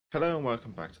Hello and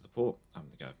welcome back to the port. I'm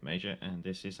the Gov Major and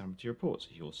this is Amateur Reports,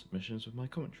 your submissions with my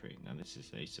commentary. Now this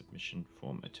is a submission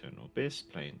from Eternal Abyss,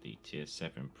 playing the Tier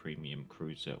 7 Premium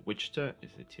Cruiser Witcha.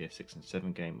 It's a Tier 6 and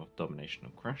 7 game of Domination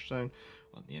on Crash Zone.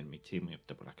 On the enemy team we have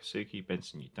Double Akatsuki,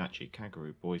 Benson Udachi,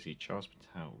 Kaguru, Boise, Charles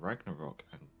Patel, Ragnarok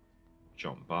and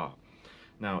John Barr.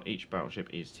 Now each battleship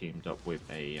is teamed up with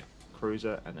a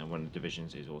cruiser, and then one of the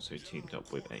divisions is also teamed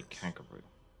up with a Kaguru.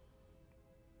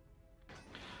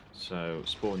 So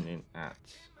spawning in at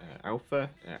Alpha,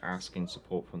 asking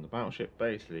support from the battleship,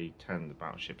 basically telling the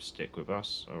battleship stick with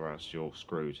us or else you're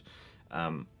screwed.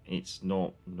 It's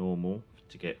not normal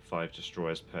to get 5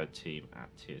 destroyers per team at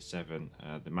tier 7.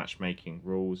 The matchmaking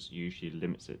rules usually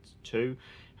limits it to 2.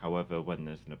 However, when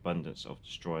there's an abundance of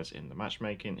destroyers in the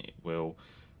matchmaking, it will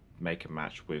make a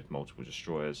match with multiple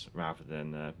destroyers rather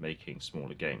than making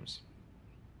smaller games.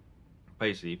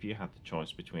 Basically, if you had the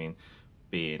choice between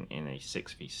being in a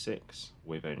 6v6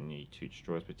 with only 2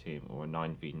 destroyers per team or a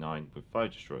 9v9 with 5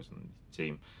 destroyers on the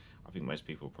team, I think most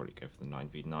people will probably go for the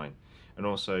 9v9. And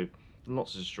also,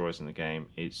 lots of destroyers in the game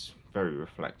is very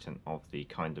reflectant of the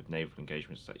kind of naval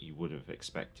engagements that you would have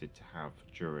expected to have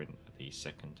during the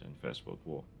Second and First World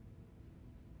War.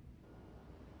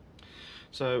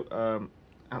 So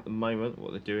at the moment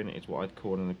what they're doing is what I'd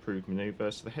call an improved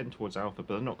manoeuvre. So they're heading towards Alpha,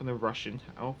 but they're not going to rush into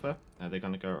Alpha. They're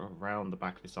going to go around the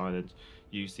back of this island,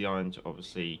 use the island to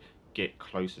obviously get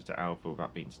closer to Alpha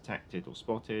without being detected or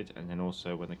spotted, and then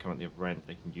also when they come at the other end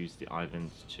they can use the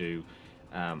island to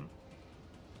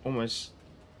almost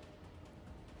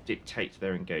dictate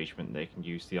their engagement. They can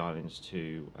use the islands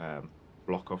to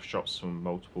block off shots from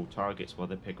multiple targets while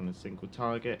they pick on a single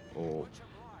target, or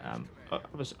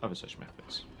other such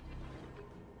methods.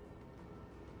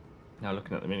 Now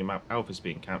looking at the minimap, Alpha's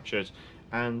being captured,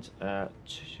 and the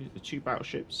 2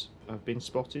 battleships have been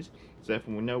spotted. So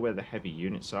therefore we know where the heavy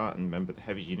units are, and remember the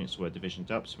heavy units were divisioned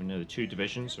up, so we know the 2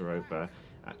 divisions are over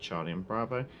at Charlie and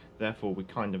Bravo. Therefore we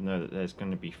kind of know that there's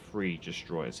going to be 3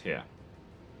 destroyers here.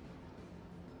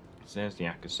 So there's the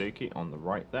Akatsuki on the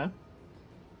right there.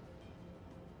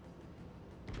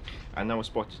 And now we're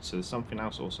spotted, so there's something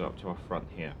else also up to our front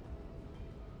here.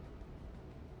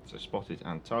 So spotted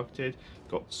and targeted,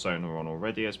 got the sonar on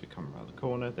already as we come around the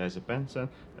corner. There's a Benson,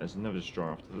 there's another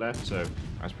destroyer off to the left, so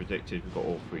as predicted we've got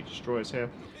all 3 destroyers here.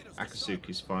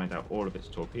 Akatsuki's fired out all of its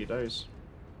torpedoes,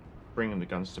 bringing the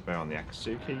guns to bear on the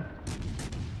Akatsuki.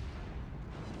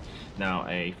 Now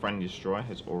a friendly destroyer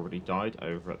has already died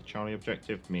over at the Charlie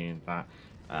objective, meaning that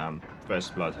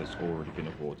first blood has already been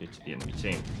awarded to the enemy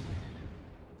team.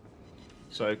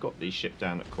 So got the ship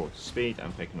down at quarter speed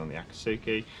and picking on the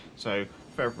Akatsuki, so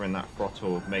feathering that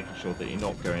throttle, making sure that you're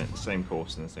not going at the same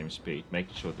course and the same speed,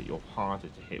 making sure that you're harder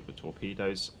to hit with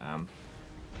torpedoes.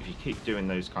 If you keep doing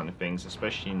those kind of things,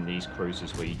 especially in these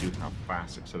cruisers where you do have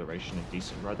fast acceleration and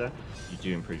decent rudder, you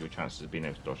do improve your chances of being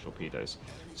able to dodge torpedoes.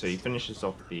 So he finishes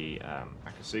off the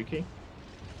Akatsuki,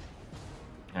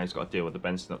 and he's got to deal with the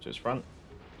Benson up to his front.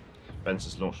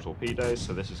 Benson's launched torpedoes,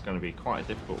 so this is going to be quite a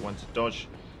difficult one to dodge.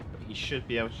 He should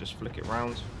be able to just flick it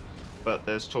round, but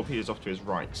there's torpedoes off to his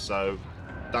right, so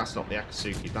that's not the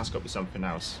Akatsuki, that's got to be something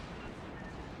else.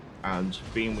 And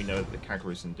being we know that the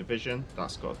Kaguru's in division,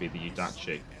 that's got to be the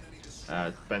Udachi.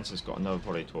 Benson's got another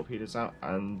volley of torpedoes out,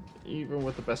 and even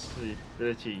with the best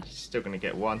ability, he's still going to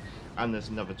get one. And there's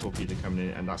another torpedo coming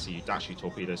in, and that's a Udachi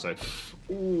torpedo, so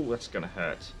ooh, that's going to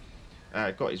hurt.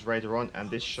 Got his radar on, and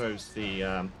this shows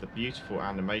the beautiful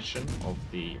animation of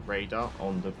the radar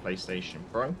on the PlayStation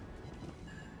Pro.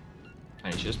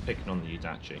 And he's just picking on the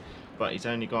Udachi, but he's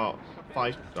only got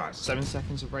 7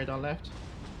 seconds of radar left.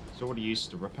 He's already used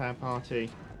the repair party,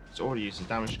 he's already used the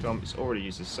damage comp, he's already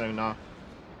used the sonar.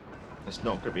 It's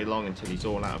not going to be long until he's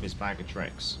all out of his bag of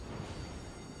tricks.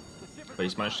 But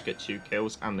he's managed to get 2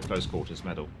 kills and the close quarters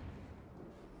medal.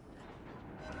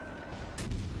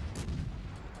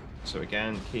 So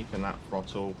again, keeping that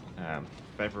throttle,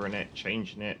 feathering it,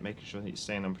 changing it, making sure that it's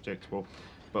staying unpredictable.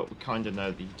 But we kind of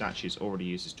know that Udachi's already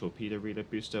used his torpedo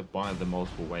reload booster by the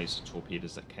multiple waves of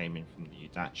torpedoes that came in from the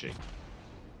Udachi.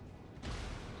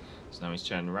 So now he's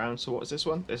turning around. So what is this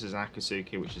one? This is an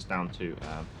Akatsuki, which is down to,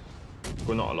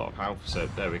 well, not a lot of health. So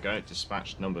there we go,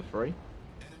 dispatched number 3.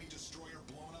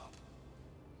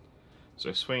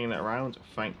 So swinging it around,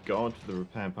 thank God for the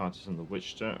repair parties on the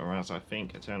Witcha, or else I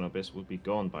think Eternal Abyss would be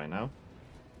gone by now.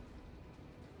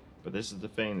 But this is the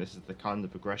thing, this is the kind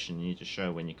of aggression you need to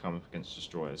show when you come up against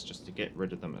destroyers, just to get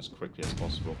rid of them as quickly as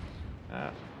possible.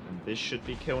 And this should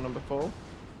be kill number 4.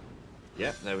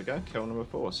 Yep, there we go, kill number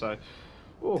 4. So,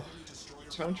 oh,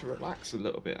 time to relax a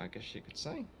little bit, I guess you could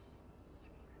say.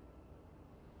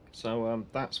 So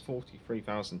that's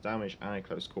 43,000 damage and a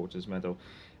close quarters medal.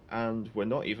 And we're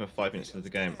not even 5 minutes into the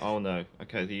game. Oh no.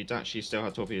 Okay, the actually still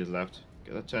have torpedoes left.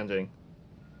 Get that turned in.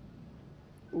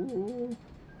 Ooh.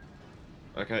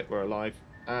 Okay, we're alive.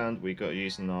 And we got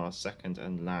using our second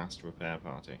and last repair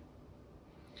party.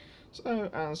 So,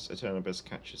 as Eternal Abyss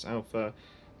catches Alpha,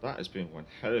 that has been one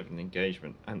hell of an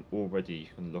engagement. And already you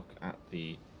can look at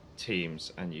the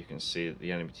teams and you can see that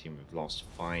the enemy team have lost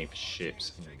 5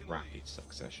 ships in rapid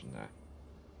succession there.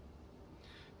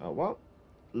 Well,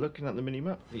 looking at the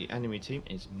minimap, the enemy team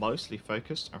is mostly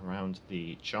focused around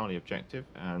the Charlie objective,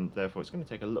 and therefore it's going to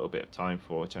take a little bit of time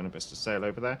for Eternal Abyss to sail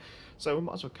over there, so we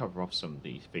might as well cover off some of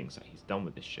the things that he's done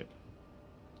with this ship.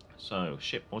 So,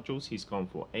 ship modules, he's gone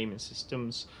for aiming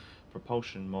systems,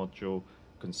 propulsion module,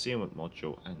 concealment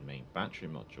module, and main battery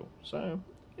module. So,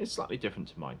 it's slightly different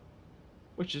to mine,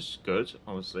 which is good,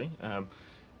 obviously.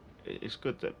 It's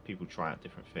good that people try out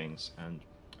different things, and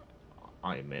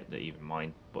I admit that even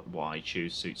mine, but what I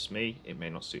choose suits me, it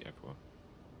may not suit everyone.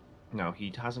 Now,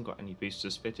 he hasn't got any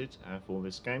boosters fitted for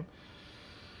this game.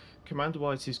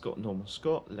 Commander-wise, he's got Normal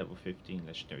Scott, level 15,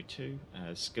 Legendary 2.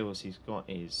 Skills he's got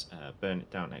is Burn It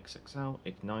Down XXL,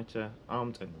 Ignitor,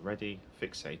 Armed and Ready,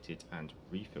 Fixated, and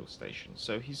Refill Station.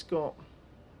 So he's got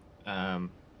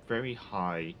very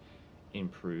high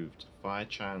improved fire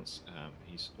chance.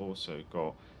 He's also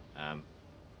got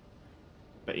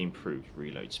but improved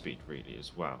reload speed really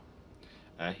as well.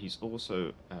 He's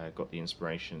also got the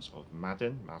inspirations of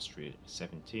Madden, Mastery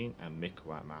 17, and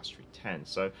Mikawa, Mastery 10.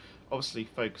 So obviously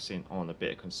focusing on a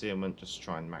bit of concealment, just to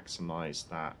try and maximise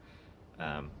that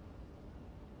that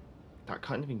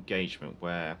kind of engagement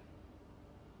where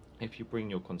if you bring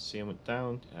your concealment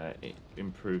down, it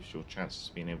improves your chances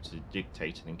of being able to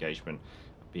dictate an engagement,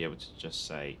 be able to just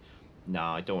say,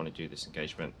 nah, I don't want to do this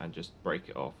engagement, and just break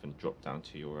it off and drop down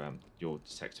to your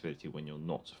detectability when you're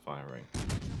not firing.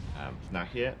 Now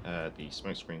here, the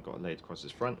smoke screen got laid across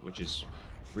his front, which is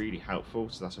really helpful,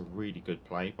 so that's a really good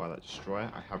play by that destroyer.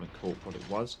 I haven't caught what it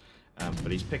was,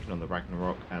 but he's picking on the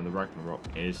Ragnarok, and the Ragnarok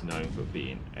is known for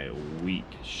being a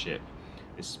weak ship,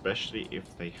 especially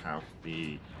if they have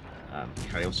the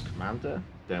Chaos Commander.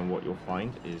 Then what you'll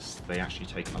find is they actually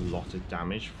take a lot of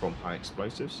damage from high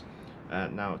explosives.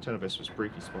 Now, Eternal Abyss was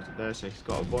briefly spotted there, so he's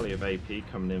got a volley of AP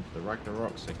coming in for the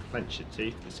Ragnarok, so clench your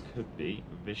teeth, this could be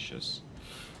vicious.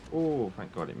 Oh,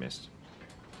 thank God it missed.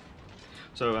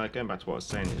 So going back to what I was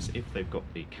saying is, if they've got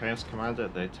the Chaos Commander,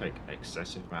 they take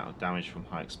excessive amount of damage from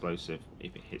high explosive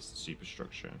if it hits the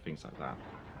superstructure and things like that.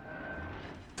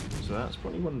 So that's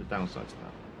probably one of the downsides of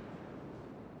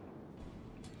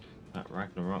that. That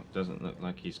Ragnarok doesn't look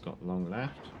like he's got long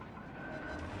left.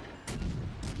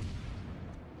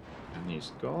 And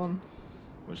he's gone,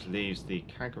 which leaves the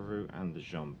Kangaroo and the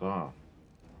Jean Bar.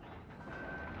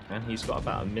 And he's got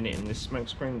about a minute in this smoke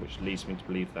screen, which leads me to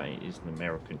believe that it is an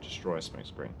American destroyer smoke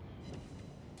screen.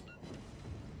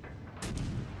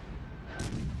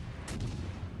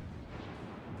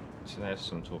 So there's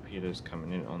some torpedoes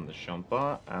coming in on the Jean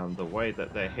Bar, and the way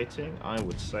that they're hitting, I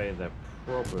would say they're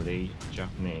probably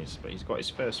Japanese. But he's got his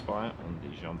first fire on the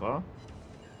Jean Bar.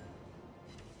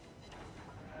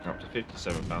 Up to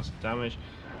 57,000 damage,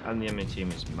 and the enemy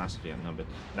team is massively outnumbered.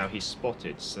 Now he's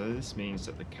spotted, so this means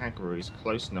that the Kangaroo is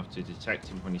close enough to detect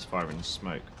him when he's firing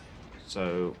smoke.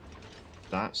 So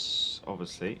that's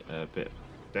obviously a bit of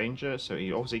danger, so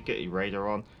you obviously get your radar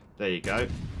on. There you go.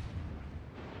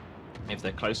 If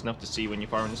they're close enough to see when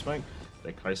you're firing the smoke,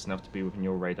 they're close enough to be within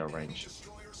your radar range.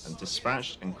 And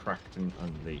dispatched and cracked and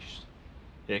unleashed.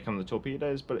 Here come the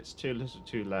torpedoes, but it's too little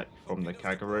too late from the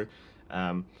Kangaroo.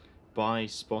 By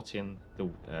spotting the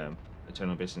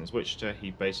Eternal Abyss in his Witcha,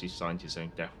 he basically signed his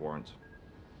own death warrant.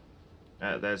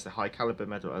 There's the high caliber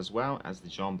medal as well, as the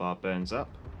Jean Bar burns up.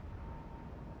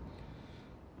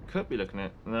 Could be looking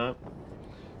at, no.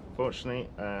 Fortunately,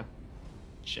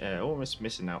 almost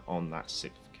missing out on that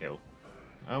 6th kill.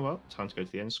 Oh well, time to go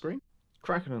to the end screen.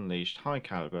 Kraken Unleashed, high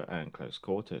caliber and close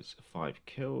quarters, 5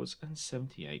 kills and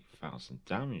 78,000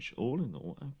 damage. All in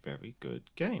all, a very good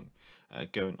game.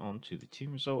 Going on to the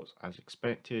team results, as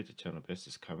expected, Eternal Abyss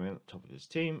is coming in at the top of his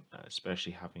team,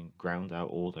 especially having ground out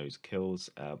all those kills,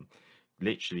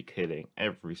 literally killing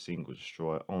every single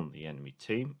destroyer on the enemy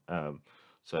team.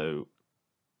 So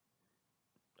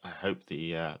I hope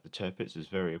the Turpitz is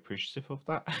very appreciative of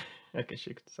that, I guess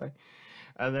you could say.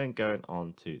 And then going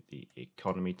on to the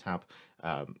economy tab,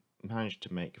 managed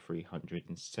to make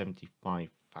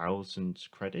 375,000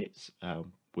 credits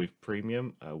with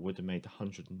premium. Would have made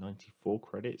 194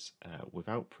 credits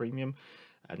without premium.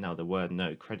 Now there were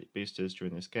no credit boosters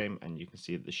during this game, and you can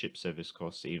see that the ship service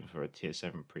cost, even for a tier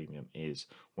 7 premium, is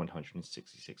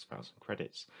 166,000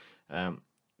 credits.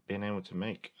 Being able to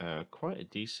make quite a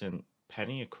decent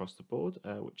penny across the board,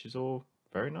 which is all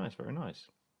very nice, very nice.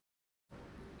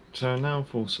 So now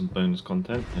for some bonus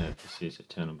content. This is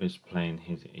Eternal Biz playing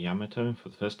his Yamato for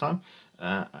the first time,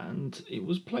 and it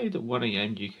was played at 1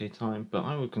 AM UK time, but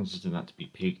I would consider that to be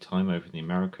peak time over in the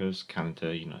Americas,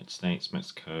 Canada, United States,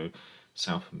 Mexico,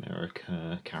 South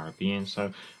America, Caribbean,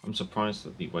 so I'm surprised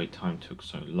that the wait time took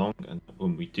so long, and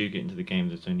when we do get into the game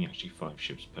there's only actually 5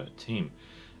 ships per team.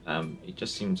 It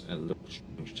just seems a little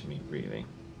strange to me, really.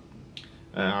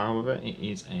 However, it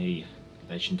is a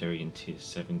legendary in tier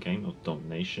 7 game of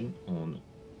domination on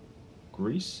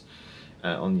Greece.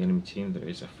 On the enemy team there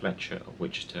is a Fletcher, a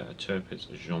Wichita, a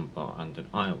Tirpitz, a Jean Bar and an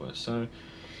Iowa, so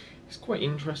it's quite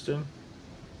interesting.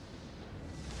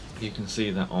 You can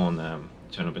see that on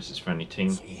Eternal Biz's friendly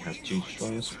team he has 2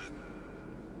 destroyers,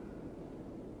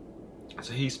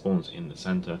 so he spawns in the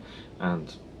centre,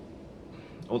 and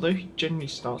although he generally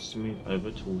starts to move over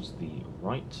towards the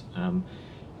right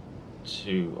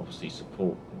to obviously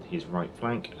support his right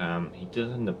flank, he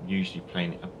does end up usually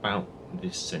playing it about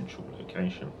this central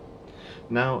location.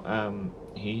 Now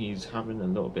he's having a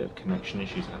little bit of connection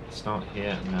issues at the start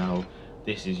here. Now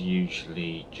this is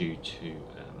usually due to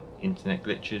internet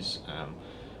glitches.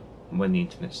 When the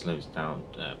internet slows down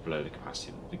below the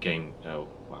capacity of the game,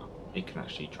 well, it can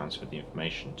actually transfer the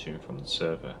information to and from the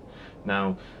server.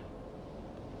 Now,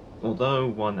 although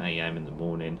 1 AM in the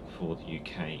morning for the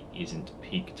UK isn't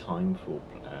peak time for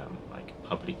like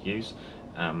public use,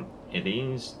 it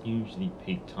is usually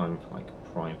peak time for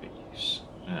like private use.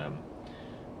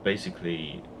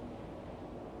 Basically,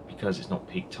 because it's not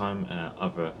peak time,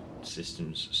 other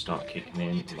systems start kicking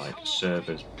in, like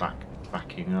servers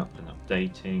backing up and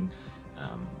updating,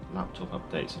 laptop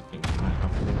updates and things like that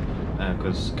happening.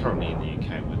 Because currently in the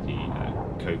UK with the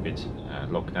COVID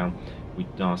lockdown, we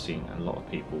are seeing a lot of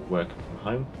people working from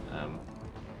home,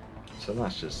 so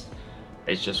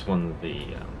it's just one of the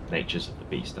natures of the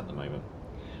beast at the moment.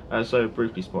 So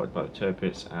briefly spotted by the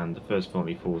Tirpitz, and the first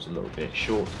volley falls a little bit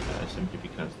short, simply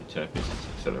because the Tirpitz is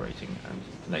accelerating and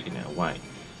legging it away.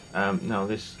 Now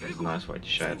this is a nice way to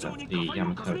show that the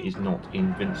Yamato is not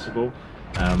invincible.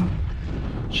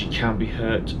 She can be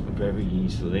hurt very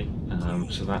easily,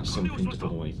 so that's something to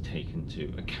always take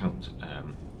into account.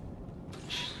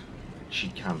 She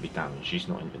can be damaged, she's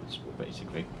not invincible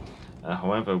basically.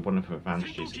 However, one of her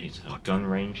advantages is her gun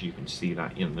range. You can see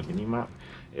that in the minimap.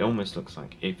 It almost looks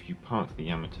like if you park the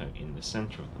Yamato in the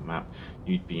centre of the map,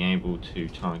 you'd be able to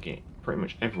target pretty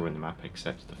much everywhere in the map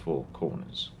except the 4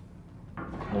 corners.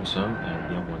 Also,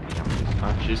 the other one of the Yamato's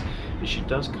advantages is she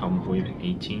does come with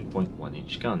 18.1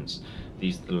 inch guns.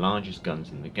 These are the largest guns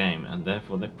in the game, and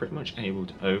therefore they're pretty much able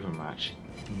to overmatch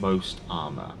most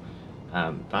armour.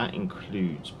 That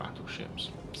includes battleships.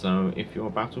 So if you're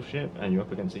a battleship and you're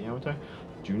up against a Yamato,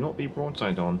 do not be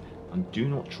broadside on and do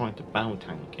not try to bow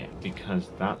tank it, because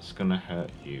that's going to hurt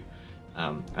you.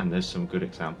 And there's some good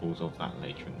examples of that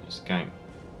later in this game.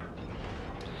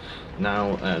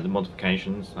 Now the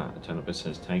modifications that Eternal Biz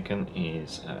has taken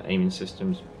is aiming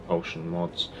systems, propulsion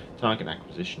mods, target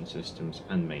acquisition systems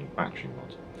and main battery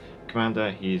mod.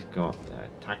 Commander, he's got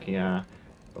Tagia,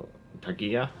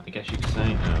 I guess you could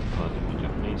say, pardon me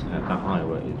Japanese. That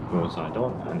Iowa is broadside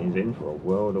on and is in for a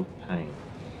world of pain.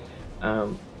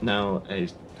 Now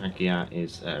his Tagia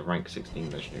is rank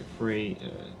 16 legendary 3,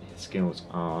 his skills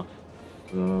are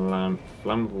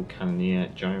Flammable Cannonier,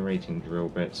 Gyrating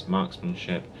Drillbits,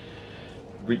 Marksmanship,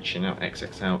 Reaching Out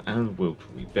XXL and Will to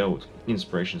Rebuild.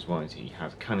 Inspirations wise, he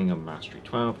has Cunningham Mastery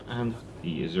 12 and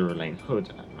the Azura Lane Hood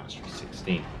at Mastery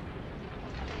 16.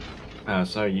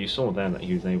 So you saw there that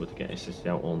he was able to get assisted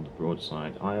out on the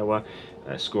broadside Iowa,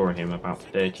 scoring him about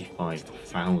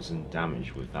 35,000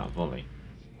 damage with that volley.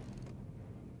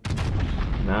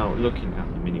 Now looking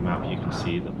at the minimap, you can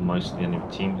see that most of the enemy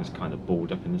team has kind of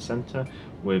balled up in the centre,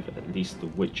 with at least the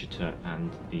Wichita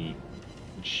and the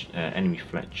enemy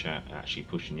Fletcher actually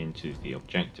pushing into the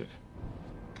objective.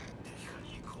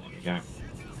 There we go.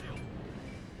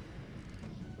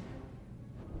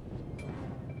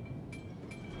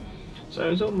 So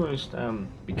it's almost,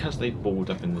 because they've balled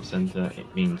up in the centre,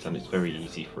 it means that it's very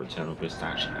easy for Eternal Biz to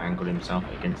actually angle himself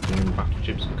against the enemy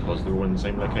battleships, because they're all in the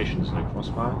same location, there's no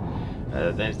crossfire.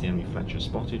 There's the enemy Fletcher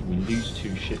spotted. We lose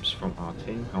 2 ships from our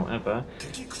team, however,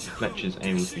 Fletcher's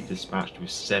able to be dispatched with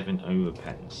 7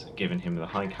 overpens, giving him the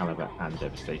high caliber and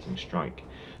devastating strike.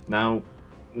 Now,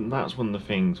 that's one of the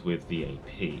things with the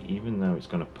AP, even though it's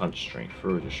going to punch straight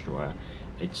through a destroyer,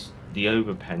 the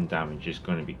overpen damage is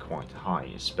going to be quite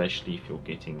high, especially if you're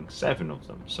getting 7 of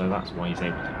them. So that's why he's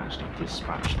able to actually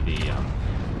dispatch the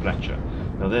Fletcher.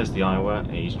 Now there's the Iowa.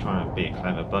 He's trying to be a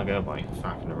clever bugger by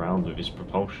faffing around with his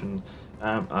propulsion.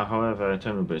 However,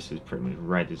 Drillbits has pretty much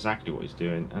read exactly what he's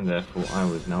doing, and therefore I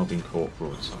was now being caught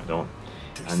broadside on,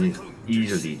 and is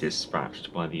easily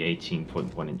dispatched by the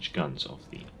 18.1-inch guns of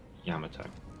the Yamato.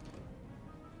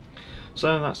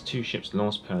 So that's 2 ships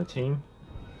lost per team.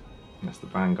 That's the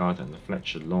Vanguard and the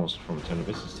Fletcher lost from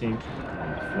Drillbits' team,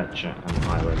 and the Fletcher and the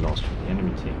Ira lost from the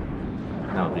enemy team.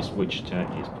 Now this Witcha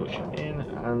is pushing in,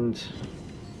 and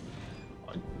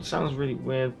it sounds really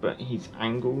weird, but he's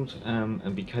angled,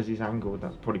 and because he's angled,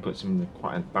 that probably puts him in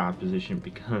quite a bad position,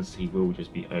 because he will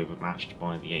just be overmatched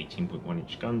by the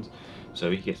 18.1-inch guns.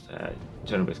 So he gets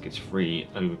Drillbits gets 3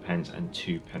 overpens and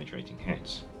 2 penetrating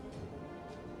hits.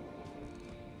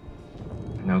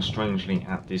 Now, strangely,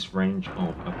 at this range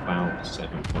of about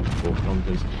 7.4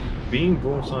 kilometers, being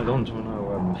broadside onto an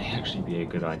IOM may actually be a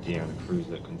good idea on a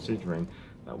cruiser, considering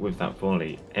that with that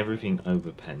volley, everything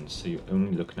overpens, so you're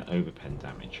only looking at overpen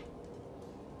damage.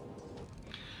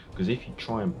 Because if you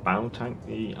try and bow tank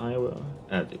the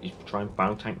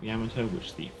Yamato,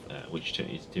 which the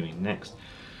Witcha is doing next,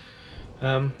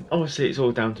 obviously it's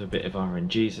all down to a bit of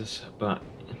RNGesus, but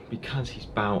because he's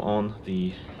bow on,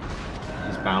 his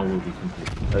bow will be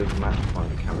completely overmatched by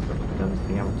the caliber of the guns of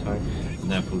the Yamato,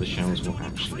 and therefore the shells will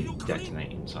actually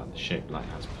detonate inside the ship like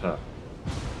as per.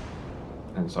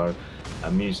 And so,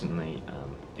 amusingly,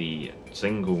 the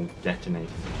single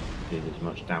detonator did as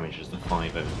much damage as the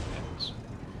 5 overpens.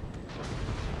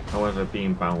 However,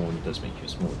 being bow on does make you a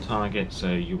smaller target,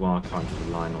 so you are kind of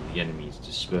relying on the enemy's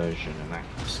dispersion and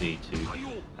accuracy to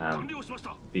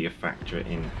be a factor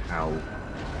in how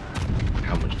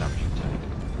much damage you take.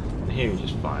 And here he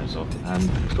just fires off, and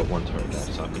he's got 1 turret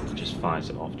there, so I think he just fires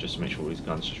it off just to make sure his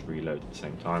guns just reload at the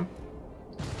same time.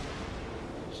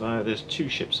 So there's 2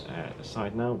 ships at the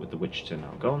side now, with the Witcha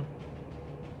now gone.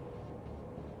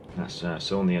 That's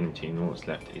so on the enemy team, all that's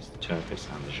left is the Drillbits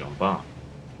and the Jean Bart.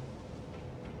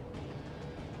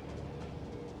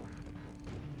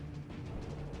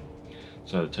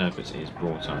 So the Drillbits is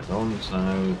broadside on,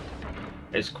 so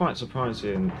it's quite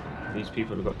surprising these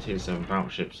people have got tier 7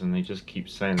 battleships and they just keep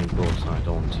sailing broadside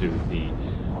on to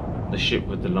the ship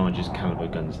with the largest caliber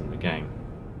guns in the game.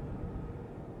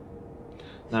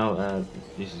 Now,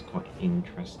 this is quite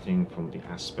interesting from the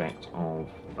aspect of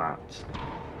that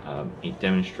it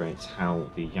demonstrates how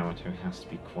the Yamato has to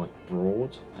be quite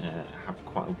broad, have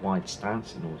quite a wide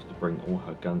stance in order to bring all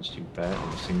her guns to bear on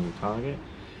a single target.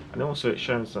 And also it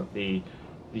shows that the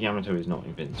Yamato is not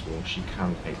invincible. She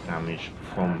can take damage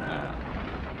from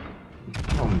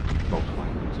multiple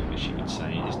angles, I guess you could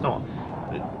say. It's not,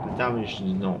 the damage is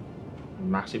not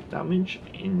massive damage,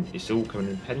 it's all coming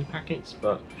in penny packets,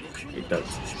 but it does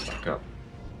stack up.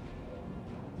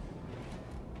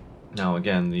 Now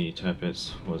again, the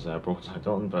Drillbits was broadside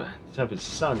on, but the Drillbits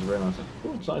started to realise that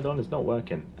broadside on is not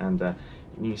working, and it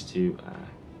needs to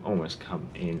almost come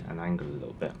in and angle a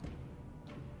little bit.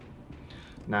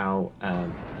 Now,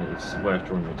 it's worth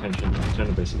drawing your attention that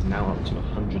Drillbits is now up to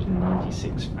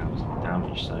 196,000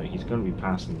 damage, so he's going to be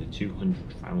passing the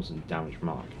 200,000 damage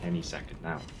mark any second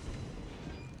now.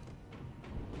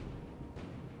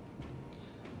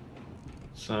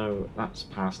 So that's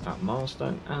past that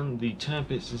milestone, and the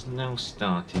Drillbits is now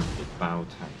starting to bow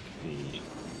tank the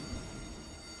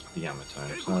Yamato.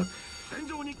 So,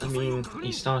 I mean,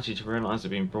 he started to realise that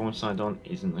being broadside on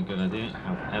isn't a good idea.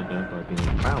 However, by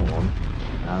being bow on,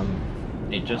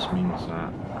 it just means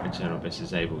that Drillbits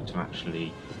is able to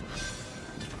actually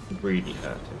really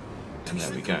hurt him. And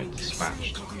there we go,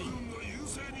 dispatched,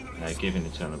 giving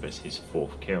Drillbits his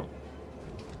 4th kill.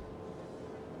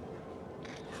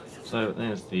 So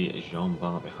there's the Jean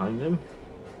Bart behind him.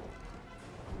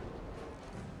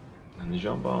 And the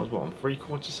Jean Bart is what, on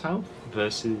 3/4 health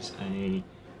versus a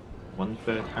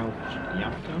 1/3 health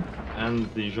Yamato. And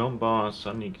the Jean Bart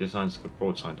suddenly decides to go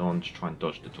broadside on to try and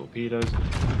dodge the torpedoes.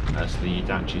 So the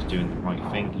Itachi is doing the right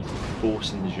thing. He's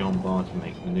forcing the Jean Bart to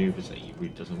make manoeuvres that he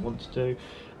really doesn't want to do.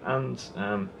 And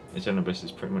Drillbits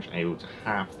is pretty much able to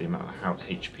halve the amount of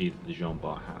HP that the Jean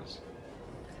Bart has.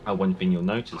 One thing you'll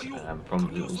notice from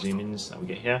the little zoom-ins that we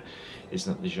get here is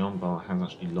that the Jean Bart has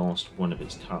actually lost one of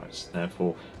its turrets,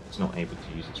 therefore it's not able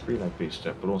to use its reload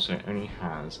booster, but also it only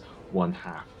has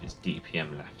 1/2 of its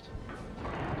DPM left.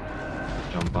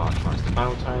 Jean Bart tries to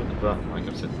bow tank, but like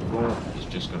I've said before, he's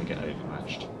just going to get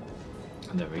overmatched.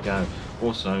 And there we go.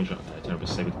 Also, Drillbits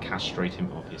is able to castrate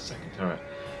him of his 2nd turret.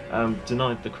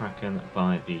 Denied the Kraken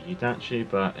by the Itachi,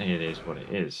 but it is what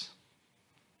it is.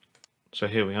 So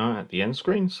here we are at the end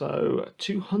screen, so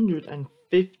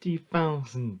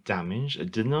 250,000 damage,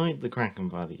 denied the Kraken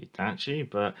by the Itachi,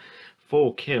 but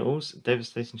 4 kills,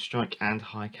 devastating strike and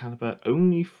high caliber,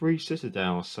 only 3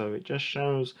 citadels, so it just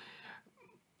shows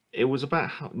it was about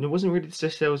how it wasn't really the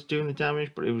citadels doing the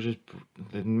damage, but it was just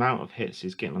the amount of hits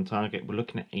he's getting on target. We're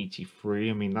looking at 83.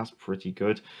 I mean, that's pretty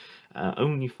good.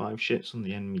 Only 5 ships on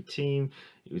the enemy team.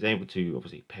 He was able to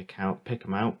obviously pick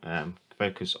them out,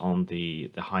 focus on the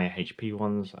higher HP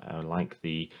ones, like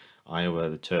the Iowa,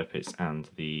 the Turpits, and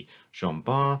the Jean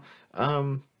Bar.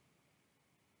 I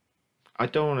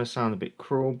don't want to sound a bit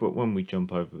cruel, but when we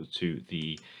jump over to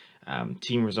the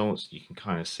team results, you can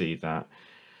kind of see that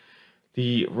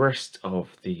the rest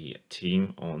of the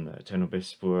team on Eternal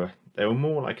Abyss they were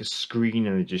more like a screen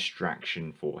and a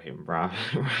distraction for him rather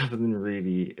than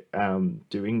really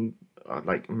doing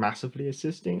like massively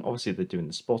assisting. Obviously they're doing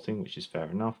the spotting, which is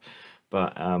fair enough,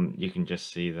 but you can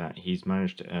just see that he's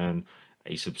managed to earn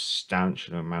a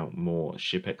substantial amount more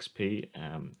ship XP.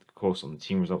 Of course, on the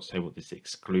team results table, this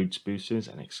excludes boosters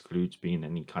and excludes being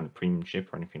any kind of premium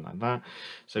ship or anything like that.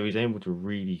 So he's able to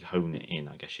really hone it in,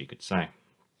 I guess you could say.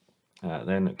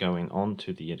 Then going on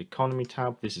to the economy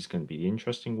tab, this is going to be the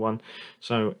interesting one.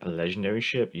 So a legendary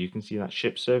ship, you can see that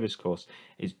ship service cost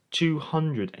is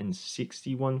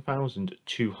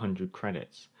 261,200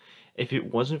 credits. If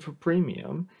it wasn't for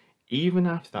premium, even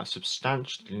after that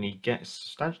substantially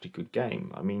good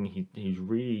game, I mean, he's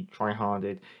really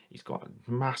try-harded, he's got a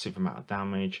massive amount of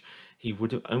damage, he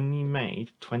would have only made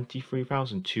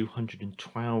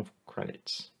 23,212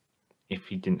 credits if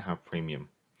he didn't have premium.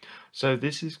 So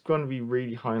this is going to be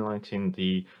really highlighting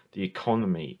the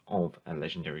economy of a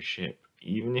legendary ship.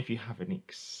 Even if you have an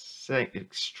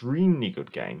extremely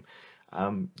good game,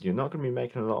 you're not going to be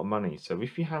making a lot of money. So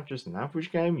if you have just an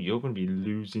average game, you're going to be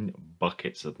losing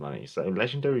buckets of money. So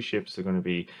legendary ships are going to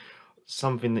be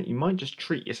something that you might just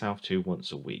treat yourself to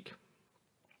once a week.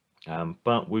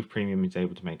 But with premium, it's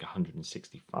able to make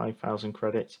 165,000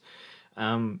 credits.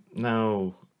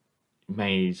 Now,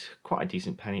 made quite a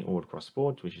decent penny all across the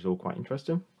board, which is all quite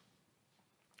interesting.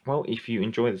 Well, if you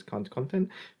enjoy this kind of content,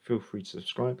 feel free to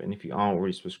subscribe, and if you are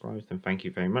already subscribed, then thank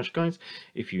you very much, guys.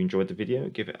 If you enjoyed the video,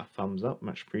 give it a thumbs up,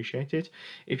 much appreciated.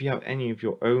 If you have any of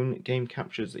your own game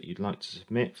captures that you'd like to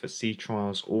submit for sea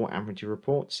trials or Admiralty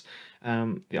reports,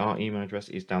 our email address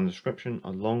is down in the description,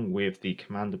 along with the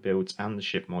commander builds and the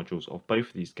ship modules of both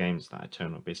of these games that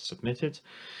Eternal Abyss submitted.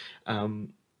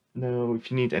 Now, if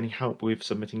you need any help with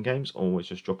submitting games, always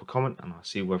just drop a comment and I'll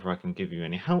see whether I can give you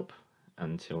any help.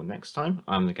 Until next time,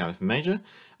 I'm the Gallifin Major,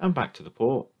 and back to the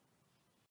port.